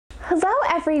Hello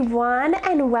everyone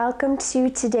and welcome to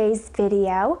today's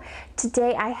video.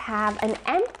 Today I have an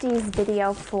Empties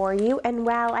video for you, and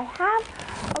while I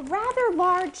have a rather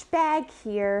large bag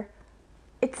here,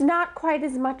 it's not quite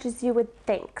as much as you would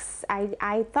think.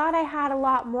 I thought I had a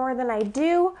lot more than I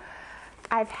do.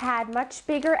 I've had much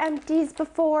bigger Empties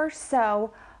before,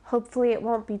 so hopefully it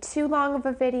won't be too long of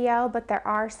a video, but there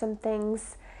are some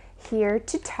things here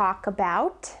to talk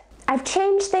about. I've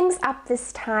changed things up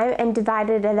this time and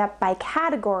divided it up by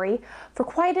category. For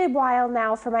quite a while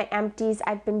now for my Empties,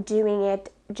 I've been doing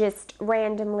it just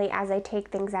randomly as I take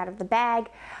things out of the bag.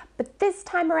 But this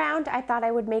time around, I thought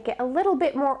I would make it a little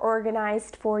bit more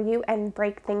organized for you and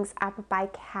break things up by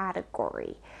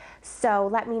category. So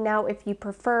let me know if you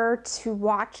prefer to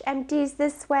watch Empties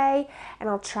this way, and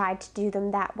I'll try to do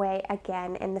them that way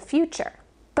again in the future.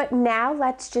 But now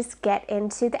let's just get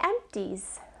into the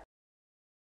Empties.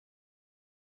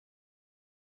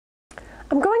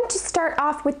 I'm going to start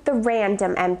off with the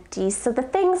random empties, so the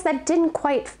things that didn't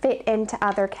quite fit into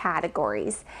other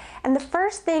categories. And the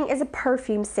first thing is a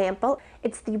perfume sample.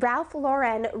 It's the Ralph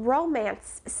Lauren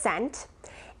Romance scent.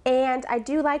 And I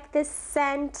do like this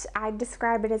scent. I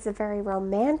describe it as a very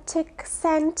romantic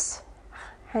scent,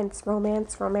 hence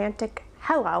romance, romantic,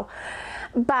 hello.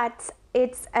 But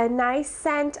it's a nice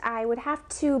scent. I would have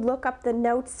to look up the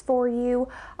notes for you.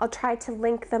 I'll try to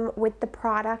link them with the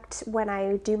product when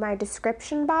I do my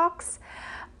description box.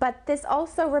 But this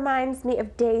also reminds me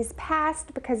of days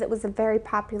past because it was a very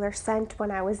popular scent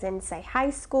when I was in, say, high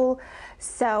school.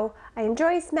 So I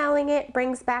enjoy smelling it,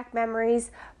 brings back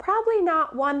memories. Probably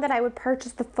not one that I would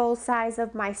purchase the full size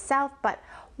of myself, but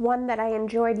one that I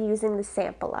enjoyed using the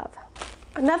sample of.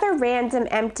 Another random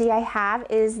empty I have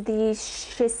is the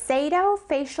Shiseido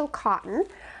Facial Cotton.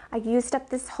 I used up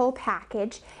this whole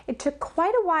package. It took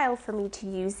quite a while for me to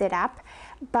use it up,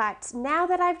 but now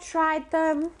that I've tried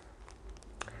them,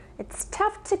 it's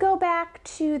tough to go back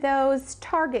to those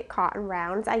Target cotton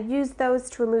rounds. I use those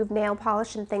to remove nail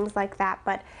polish and things like that,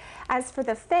 but as for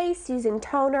the face, using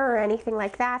toner or anything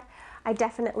like that, I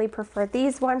definitely prefer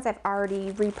these ones. I've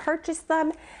already repurchased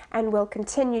them and will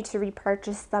continue to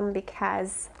repurchase them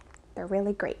because they're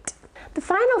really great. The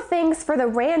final things for the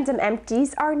random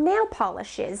empties are nail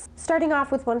polishes. Starting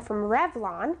off with one from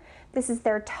Revlon. This is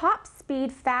their Top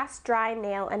Speed Fast Dry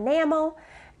Nail Enamel.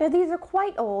 Now these are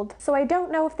quite old, so I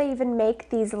don't know if they even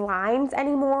make these lines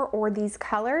anymore or these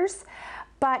colors,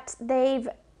 but they've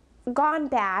gone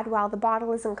bad while the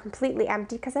bottle isn't completely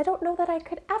empty, because I don't know that I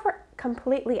could ever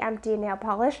completely empty a nail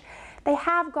polish. They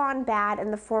have gone bad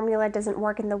and the formula doesn't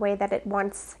work in the way that it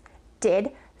once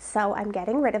did, so I'm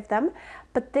getting rid of them.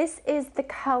 But this is the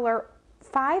color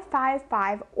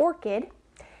 555 Orchid,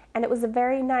 and it was a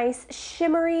very nice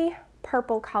shimmery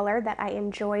purple color that I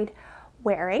enjoyed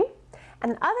wearing.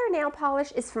 And the other nail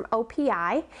polish is from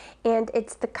OPI, and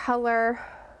it's the color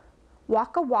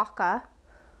Waka Waka.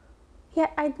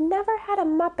 Yet I'd never had a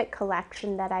Muppet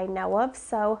collection that I know of,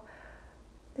 so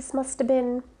this must have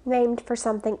been named for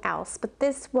something else. But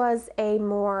this was a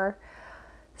more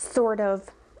sort of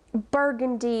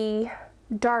burgundy,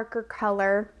 darker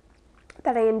color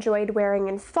that I enjoyed wearing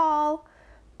in fall.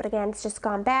 But again, it's just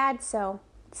gone bad, so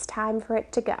it's time for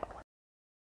it to go.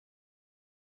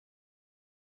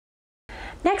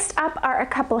 Next up are a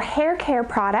couple hair care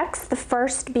products, the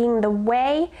first being the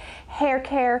Way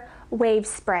Haircare Wave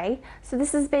Spray. So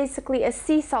this is basically a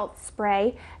sea salt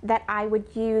spray that I would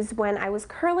use when I was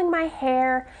curling my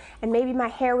hair and maybe my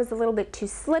hair was a little bit too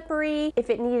slippery. If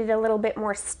it needed a little bit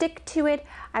more stick to it,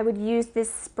 I would use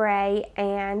this spray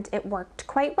and it worked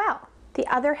quite well. The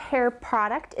other hair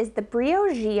product is the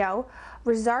Briogeo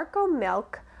Rosarco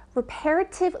Milk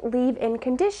Reparative Leave-In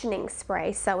Conditioning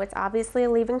Spray. So it's obviously a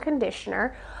leave-in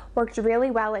conditioner. Worked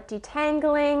really well at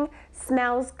detangling,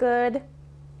 smells good.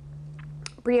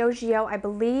 Briogeo, I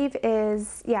believe,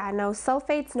 is, yeah, no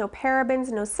sulfates, no parabens,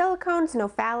 no silicones, no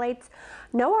phthalates,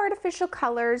 no artificial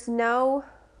colors, no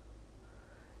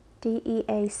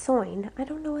DEA soin. I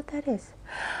don't know what that is.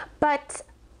 But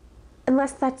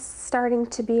unless that's starting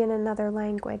to be in another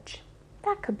language.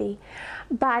 That could be.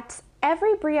 But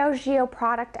every Briogeo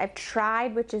product I've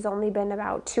tried, which has only been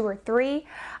about 2 or 3,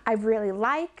 I've really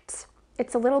liked.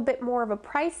 It's a little bit more of a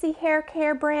pricey hair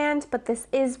care brand, but this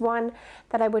is one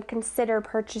that I would consider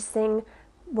purchasing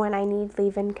when I need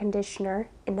leave-in conditioner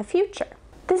in the future.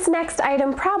 This next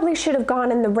item probably should have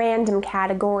gone in the random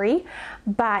category,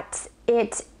 but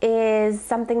it is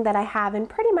something that I have in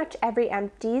pretty much every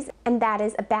Empties, and that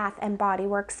is a Bath & Body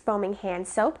Works foaming hand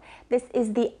soap. This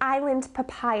is the Island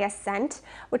Papaya scent,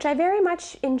 which I very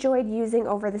much enjoyed using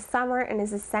over the summer and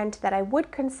is a scent that I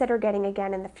would consider getting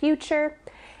again in the future.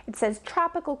 It says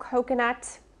tropical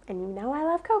coconut and you know I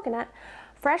love coconut,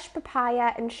 fresh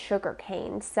papaya and sugar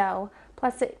cane. So,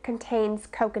 plus it contains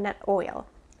coconut oil.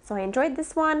 So I enjoyed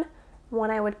this one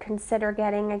I would consider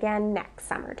getting again next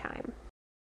summertime.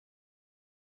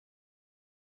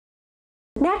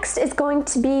 Next is going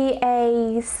to be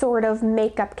a sort of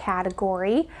makeup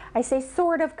category. I say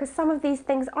sort of because some of these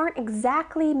things aren't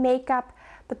exactly makeup,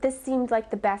 but this seemed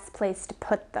like the best place to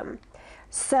put them.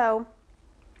 So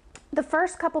the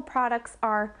first couple products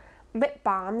are lip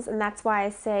balms, and that's why I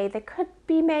say they could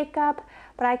be makeup,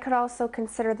 but I could also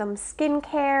consider them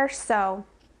skincare. So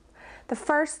the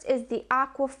first is the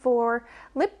Aquaphor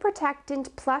Lip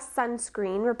Protectant Plus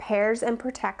Sunscreen, repairs and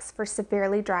protects for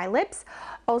severely dry lips.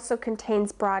 Also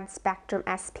contains broad spectrum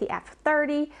SPF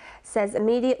 30, says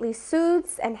immediately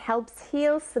soothes and helps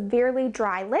heal severely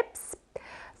dry lips.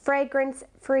 Fragrance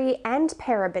free and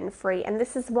paraben free, and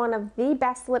this is one of the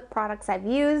best lip products I've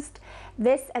used.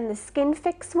 This and the Skin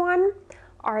Fix one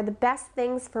are the best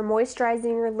things for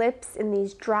moisturizing your lips in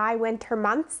these dry winter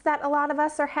months that a lot of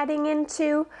us are heading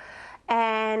into.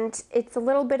 And it's a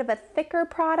little bit of a thicker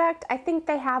product. I think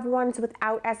they have ones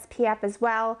without SPF as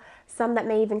well, some that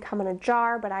may even come in a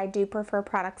jar, but I do prefer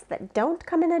products that don't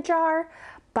come in a jar.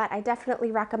 But I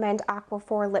definitely recommend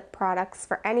Aquaphor lip products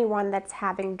for anyone that's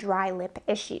having dry lip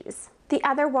issues. The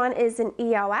other one is an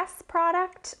EOS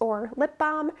product or lip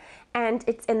balm, and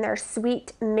it's in their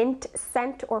sweet mint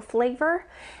scent or flavor.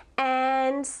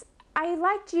 And I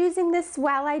liked using this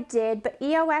while I did, but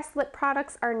EOS lip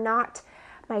products are not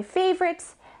my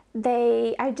favorites.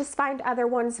 I just find other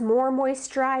ones more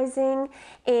moisturizing,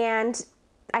 and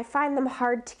I find them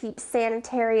hard to keep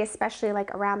sanitary, especially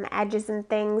like around the edges and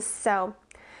things. So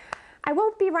I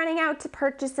won't be running out to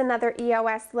purchase another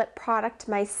EOS lip product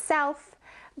myself,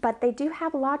 but they do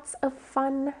have lots of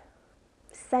fun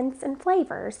scents and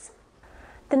flavors.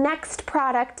 The next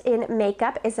product in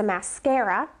makeup is a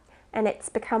mascara, and it's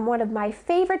become one of my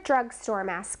favorite drugstore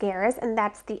mascaras, and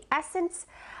that's the Essence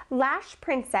Lash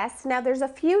Princess. Now there's a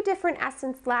few different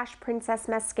Essence Lash Princess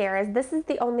mascaras. This is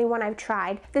the only one I've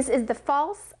tried. This is the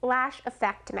False Lash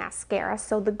Effect Mascara,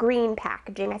 so the green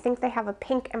packaging. I think they have a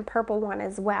pink and purple one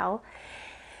as well.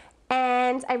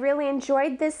 And I really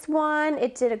enjoyed this one.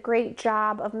 It did a great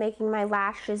job of making my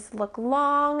lashes look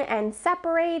long and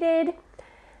separated.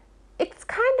 It's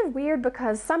kind of weird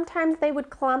because sometimes they would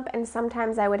clump and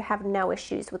sometimes I would have no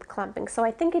issues with clumping. So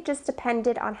I think it just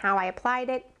depended on how I applied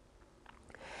it.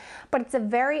 But it's a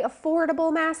very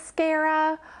affordable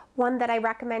mascara, one that I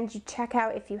recommend you check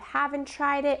out if you haven't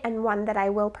tried it, and one that I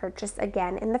will purchase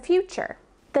again in the future.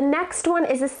 The next one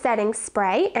is a setting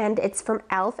spray, and it's from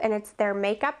e.l.f., and it's their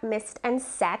Makeup Mist and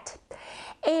Set.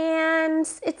 And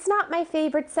it's not my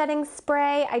favorite setting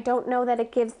spray. I don't know that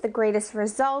it gives the greatest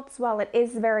results. While it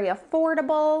is very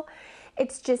affordable,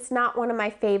 it's just not one of my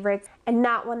favorites and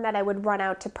not one that I would run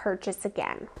out to purchase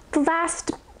again. The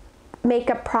last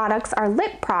makeup products are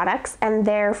lip products, and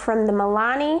they're from the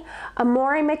Milani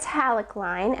Amore Metallic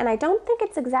line, and I don't think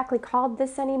it's exactly called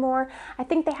this anymore. I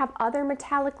think they have other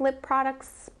metallic lip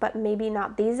products, but maybe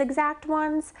not these exact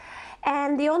ones.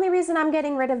 And the only reason I'm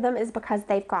getting rid of them is because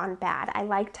they've gone bad. I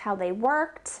liked how they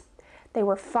worked. They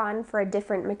were fun for a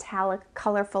different metallic,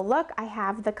 colorful look. I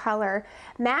have the color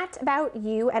Matte About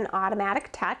You and Automatic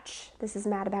Touch. This is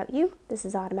Matte About You, this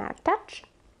is Automatic Touch.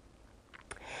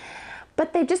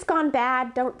 But they've just gone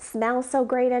bad, don't smell so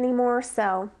great anymore,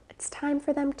 so it's time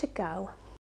for them to go.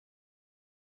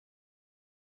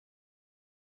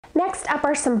 Next up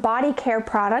are some body care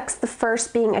products, the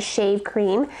first being a shave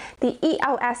cream, the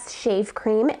EOS Shave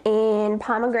Cream in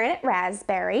Pomegranate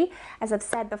Raspberry. As I've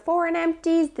said before in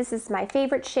Empties, this is my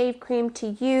favorite shave cream to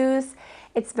use.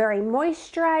 It's very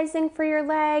moisturizing for your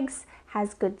legs,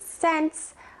 has good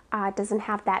scents. It doesn't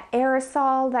have that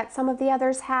aerosol that some of the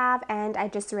others have, and I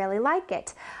just really like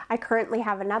it. I currently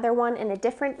have another one in a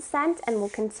different scent and will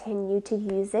continue to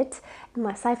use it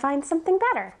unless I find something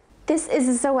better. This is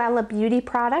a Zoella Beauty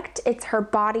product. It's her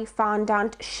Body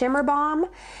Fondant Shimmer Balm,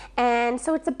 and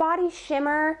so it's a body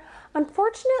shimmer.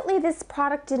 Unfortunately, this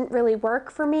product didn't really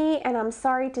work for me, and I'm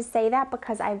sorry to say that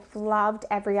because I've loved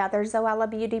every other Zoella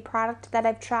Beauty product that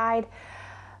I've tried.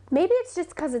 Maybe it's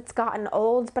just because it's gotten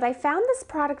old, but I found this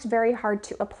product very hard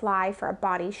to apply for a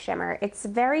body shimmer. It's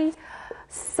very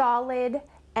solid,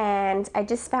 and I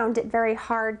just found it very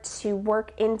hard to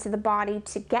work into the body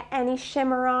to get any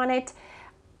shimmer on it.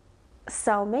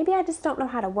 So maybe I just don't know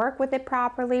how to work with it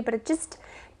properly, but it just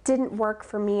didn't work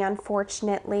for me,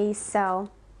 unfortunately, so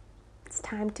it's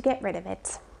time to get rid of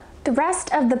it. The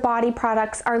rest of the body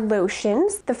products are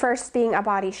lotions, the first being a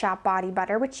Body Shop body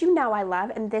butter, which you know I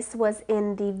love, and this was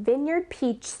in the Vineyard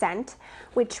Peach scent,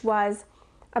 which was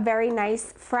a very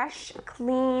nice, fresh,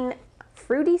 clean,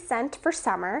 fruity scent for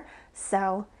summer,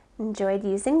 so enjoyed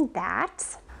using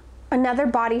that. Another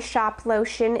Body Shop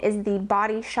lotion is the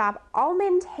Body Shop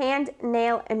Almond Hand,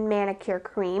 Nail, and Manicure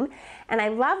Cream, and I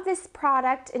love this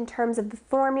product in terms of the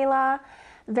formula.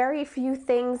 Very few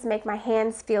things make my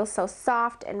hands feel so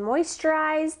soft and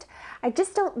moisturized. I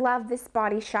just don't love this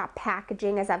Body Shop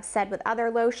packaging, as I've said with other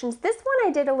lotions. This one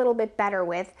I did a little bit better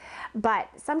with, but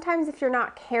sometimes if you're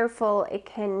not careful, it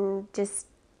can just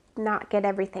not get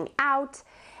everything out,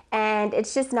 and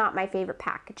it's just not my favorite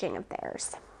packaging of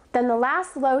theirs. Then the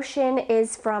last lotion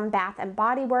is from Bath &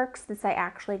 Body Works. This I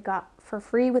actually got for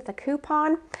free with a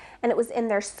coupon, and it was in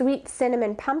their Sweet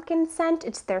Cinnamon Pumpkin scent.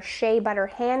 It's their Shea Butter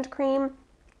Hand Cream.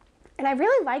 And I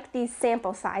really like these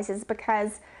sample sizes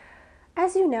because,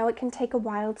 as you know, it can take a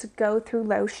while to go through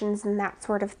lotions and that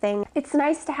sort of thing. It's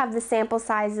nice to have the sample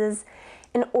sizes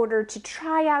in order to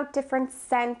try out different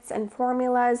scents and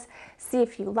formulas, see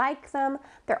if you like them.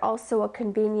 They're also a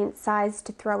convenient size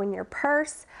to throw in your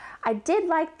purse. I did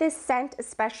like this scent,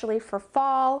 especially for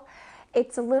fall.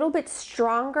 It's a little bit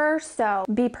stronger, so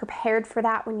be prepared for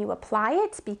that when you apply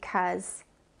it because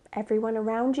everyone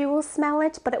around you will smell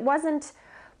it, but it wasn't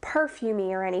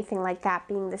perfumey or anything like that,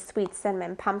 being the Sweet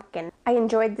Cinnamon Pumpkin. I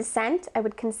enjoyed the scent. I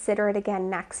would consider it again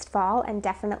next fall and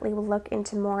definitely will look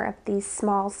into more of these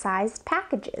small sized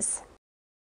packages.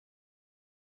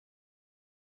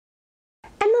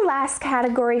 And the last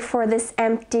category for this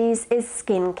Empties is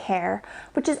skincare,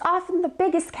 which is often the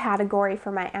biggest category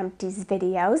for my Empties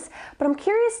videos, but I'm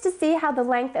curious to see how the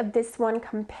length of this one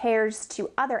compares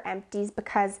to other Empties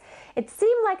because it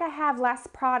seemed like I have less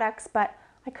products, but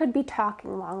I could be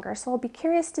talking longer, so I'll be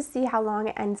curious to see how long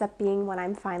it ends up being when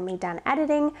I'm finally done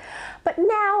editing. But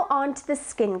now on to the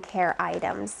skincare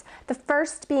items. The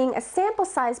first being a sample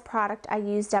size product I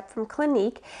used up from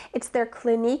Clinique. It's their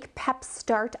Clinique Pep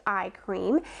Start Eye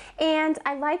Cream, and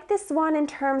I like this one in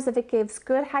terms of it gives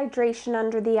good hydration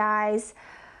under the eyes.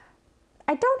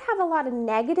 I don't have a lot of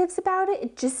negatives about it.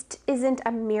 It just isn't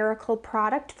a miracle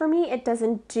product for me. It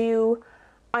doesn't do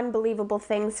unbelievable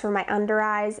things for my under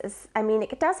eyes. I mean,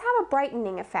 it does have a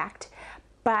brightening effect,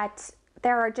 but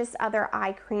there are just other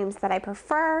eye creams that I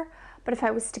prefer. But if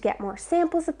I was to get more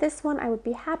samples of this one, I would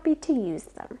be happy to use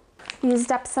them.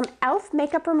 Used up some e.l.f.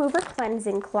 Makeup Remover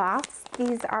Cleansing Cloths.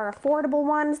 These are affordable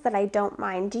ones that I don't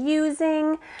mind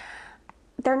using.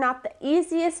 They're not the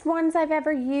easiest ones I've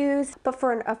ever used, but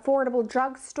for an affordable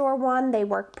drugstore one, they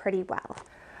work pretty well.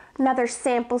 Another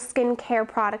sample skincare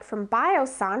product from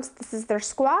Biossance. This is their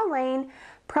Squalane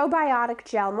Probiotic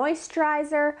Gel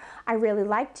Moisturizer. I really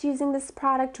liked using this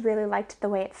product, really liked the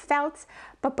way it felt,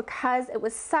 but because it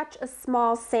was such a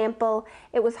small sample,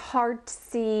 it was hard to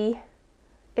see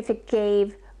if it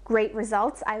gave great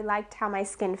results. I liked how my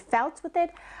skin felt with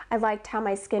it. I liked how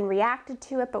my skin reacted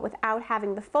to it, but without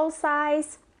having the full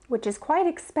size, which is quite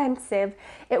expensive,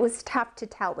 it was tough to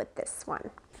tell with this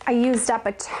one. I used up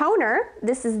a toner.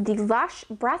 This is the Lush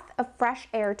Breath of Fresh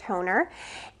Air Toner,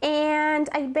 and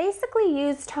I basically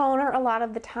use toner a lot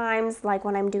of the times, like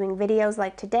when I'm doing videos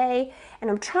like today,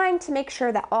 and I'm trying to make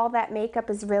sure that all that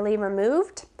makeup is really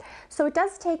removed. So it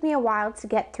does take me a while to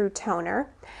get through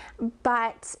toner,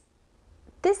 but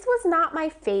this was not my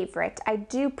favorite. I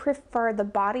do prefer the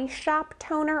Body Shop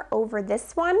toner over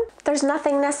this one. There's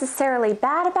nothing necessarily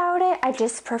bad about it. I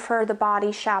just prefer the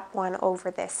Body Shop one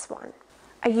over this one.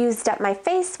 I used up my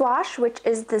face wash, which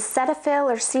is the Cetaphil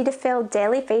or Cetaphil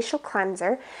Daily Facial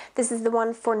Cleanser. This is the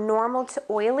one for normal to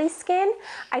oily skin.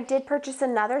 I did purchase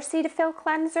another Cetaphil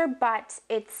cleanser, but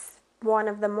it's one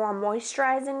of the more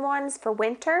moisturizing ones for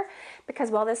winter because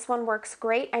while this one works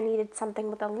great, I needed something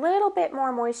with a little bit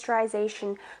more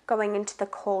moisturization going into the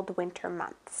cold winter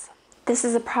months. This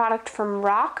is a product from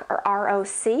ROC, or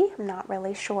R-O-C. I'm not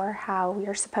really sure how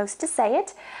you're supposed to say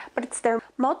it, but it's their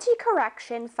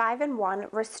Multi-Correction 5-in-1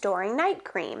 Restoring Night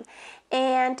Cream.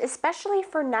 And especially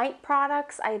for night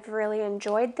products, I've really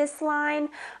enjoyed this line.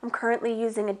 I'm currently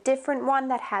using a different one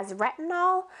that has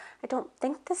retinol. I don't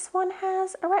think this one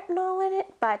has a retinol in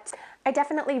it, but I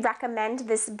definitely recommend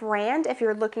this brand if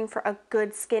you're looking for a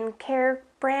good skincare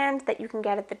brand that you can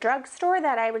get at the drugstore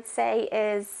that I would say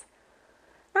is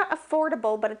not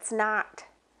affordable, but it's not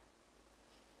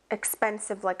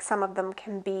expensive like some of them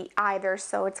can be either,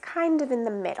 so it's kind of in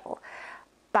the middle.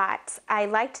 But I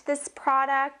liked this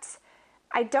product.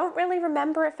 I don't really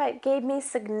remember if it gave me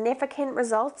significant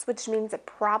results, which means it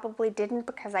probably didn't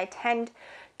because I tend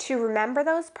to remember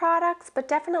those products, but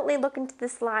definitely look into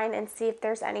this line and see if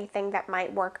there's anything that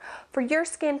might work for your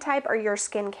skin type or your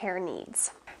skincare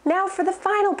needs. Now for the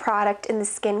final product in the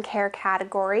skincare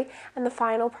category, and the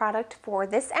final product for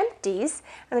this Empties,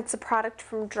 and it's a product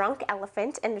from Drunk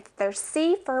Elephant, and it's their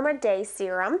C Firma Day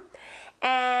Serum,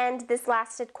 and this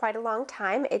lasted quite a long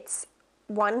time. It's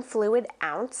 1 fluid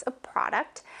ounce of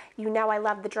product. You know I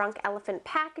love the Drunk Elephant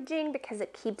packaging because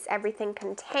it keeps everything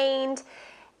contained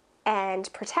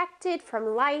and protected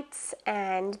from lights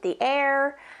and the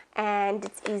air, and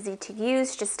it's easy to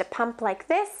use, just a pump like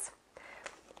this.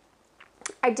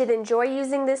 I did enjoy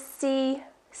using this C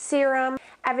serum.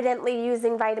 Evidently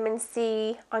using vitamin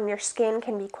C on your skin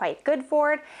can be quite good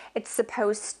for it. It's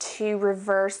supposed to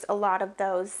reverse a lot of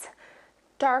those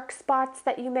dark spots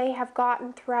that you may have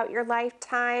gotten throughout your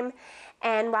lifetime.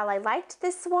 And while I liked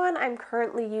this one, I'm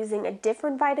currently using a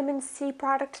different vitamin C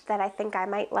product that I think I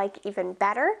might like even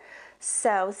better.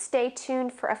 So stay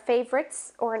tuned for a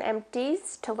favorites or an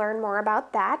Empties to learn more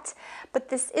about that. But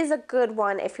this is a good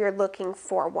one if you're looking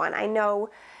for one. I know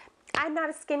I'm not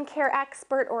a skincare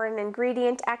expert or an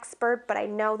ingredient expert, but I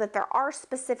know that there are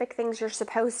specific things you're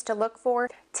supposed to look for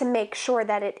to make sure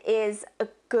that it is a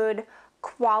good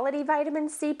quality vitamin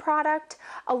C product.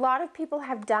 A lot of people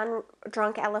have done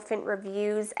Drunk Elephant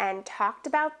reviews and talked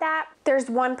about that. There's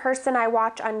one person I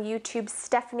watch on YouTube,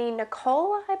 Stephanie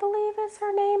Nicole, I believe is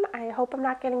her name. I hope I'm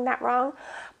not getting that wrong,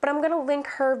 but I'm going to link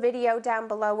her video down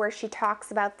below where she talks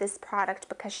about this product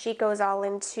because she goes all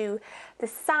into the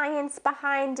science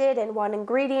behind it and what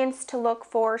ingredients to look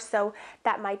for, so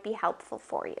that might be helpful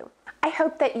for you. I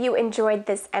hope that you enjoyed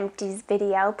this Empties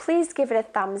video. Please give it a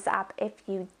thumbs up if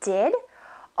you did.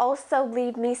 Also,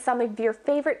 leave me some of your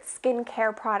favorite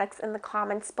skincare products in the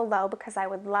comments below because I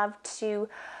would love to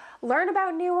learn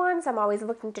about new ones. I'm always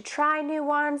looking to try new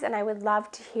ones, and I would love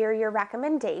to hear your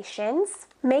recommendations.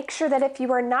 Make sure that if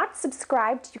you are not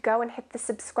subscribed, you go and hit the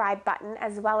subscribe button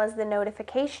as well as the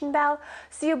notification bell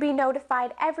so you'll be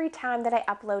notified every time that I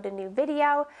upload a new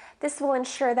video. This will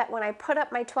ensure that when I put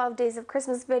up my 12 Days of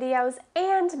Christmas videos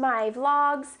and my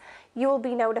vlogs, you will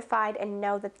be notified and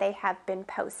know that they have been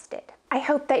posted. I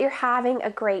hope that you're having a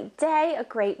great day, a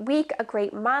great week, a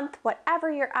great month, whatever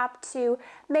you're up to.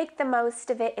 Make the most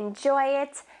of it, enjoy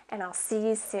it, and I'll see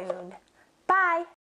you soon. Bye!